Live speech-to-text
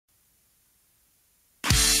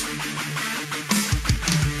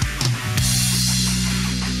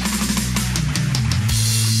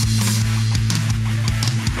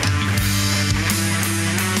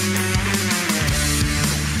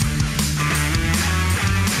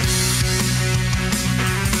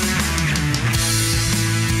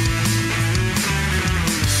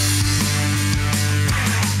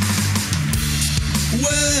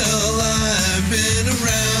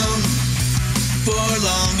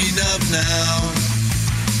enough now.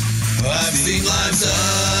 I've seen life's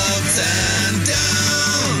ups and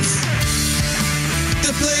downs,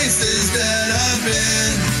 the places that I've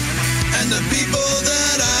been, and the people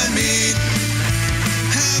that I meet.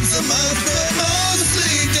 Have some ups but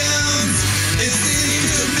mostly downs, it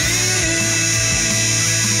seems to me.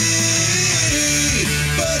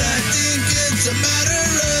 But I think it's a matter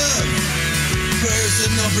of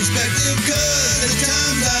personal perspective, 'cause at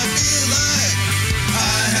times I feel like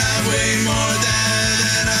I have way more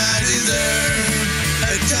than I deserve.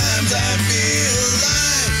 At times I feel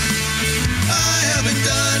like I haven't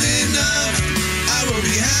done enough. I will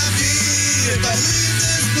be happy if I leave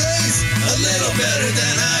this place a little better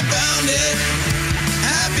than I found it.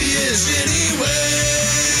 Happyish anyway.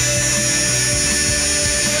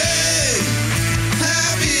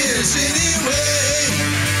 Happyish anyway.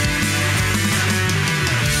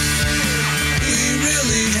 We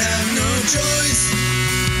really have no choice.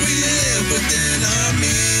 We live within our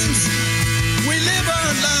means. We live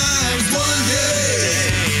our lives one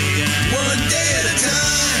day at a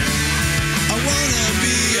time. I wanna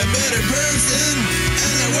be a better person,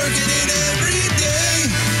 and I work at it every day.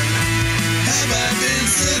 Have I been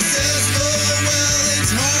successful? Well,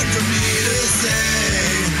 it's hard for me to say.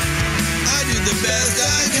 I do the best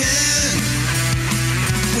I can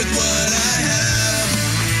with what I have.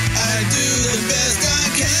 I do the best I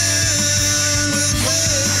can with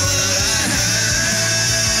what I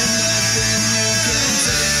have. Nothing you can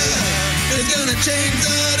say is gonna change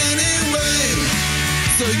that anyway.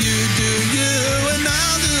 So you do you and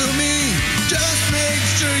I'll do me. Just make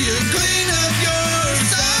sure you clean up your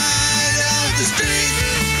side of the street.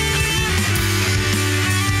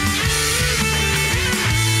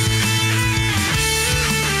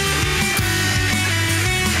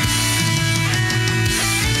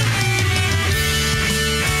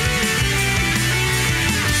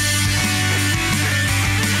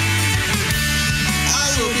 I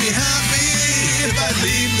will be happy if I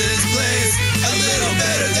leave this place a little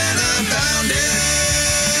better than I found it.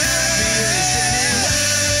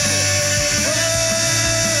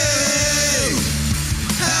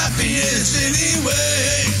 Happyish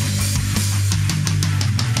anyway.